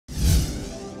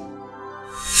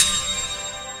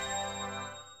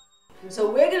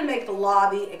So we're going to make the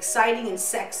lobby exciting and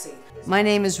sexy. My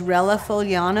name is Rella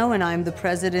Fogliano and I'm the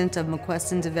president of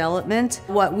McQuestion Development.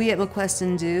 What we at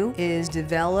McQuestion do is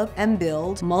develop and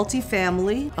build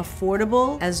multifamily,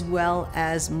 affordable, as well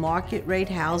as market rate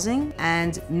housing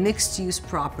and mixed use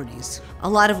properties. A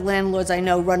lot of landlords I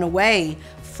know run away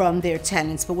from their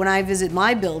tenants, but when I visit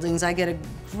my buildings, I get a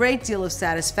great deal of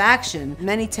satisfaction.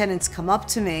 Many tenants come up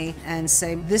to me and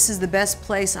say, this is the best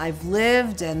place I've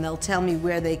lived, and they'll tell me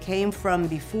where they came from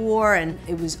before, and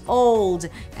it was old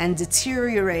and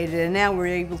deteriorated, and now we're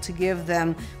able to give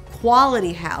them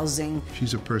quality housing.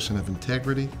 She's a person of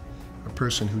integrity, a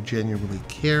person who genuinely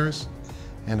cares,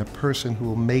 and a person who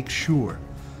will make sure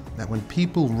that when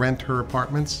people rent her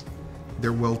apartments,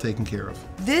 they're well taken care of.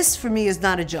 This, for me, is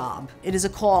not a job. It is a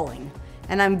calling.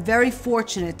 And I'm very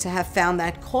fortunate to have found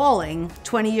that calling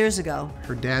 20 years ago.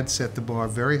 Her dad set the bar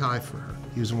very high for her.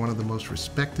 He was one of the most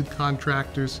respected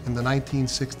contractors in the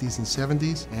 1960s and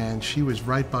 70s, and she was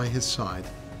right by his side.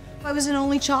 I was an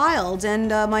only child, and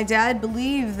my dad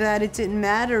believed that it didn't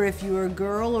matter if you were a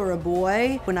girl or a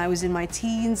boy. When I was in my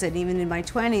teens and even in my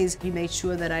 20s, he made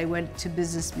sure that I went to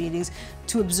business meetings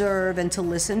to observe and to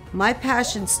listen. My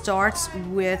passion starts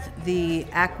with the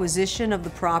acquisition of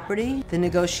the property, the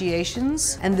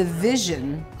negotiations, and the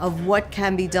vision of what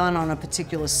can be done on a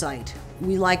particular site.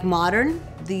 We like modern,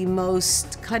 the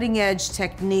most cutting-edge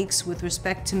techniques with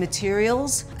respect to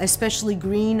materials, especially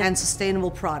green and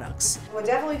sustainable products. We're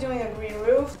definitely doing a green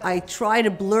roof. I try to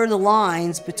blur the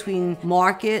lines between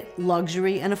market,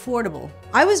 luxury, and affordable.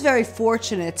 I was very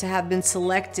fortunate to have been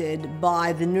selected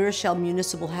by the New Rochelle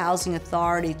Municipal Housing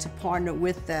Authority to partner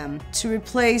with them to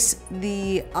replace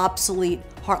the obsolete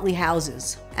Hartley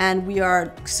houses. And we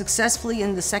are successfully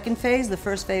in the second phase. The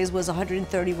first phase was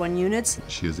 131 units.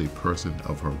 She is a person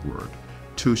of her word.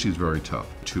 Two, she's very tough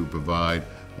to provide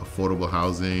affordable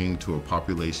housing to a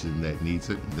population that needs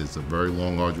it. It's a very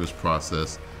long, arduous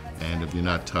process, and if you're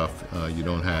not tough, you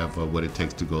don't have what it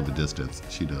takes to go the distance.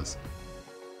 She does.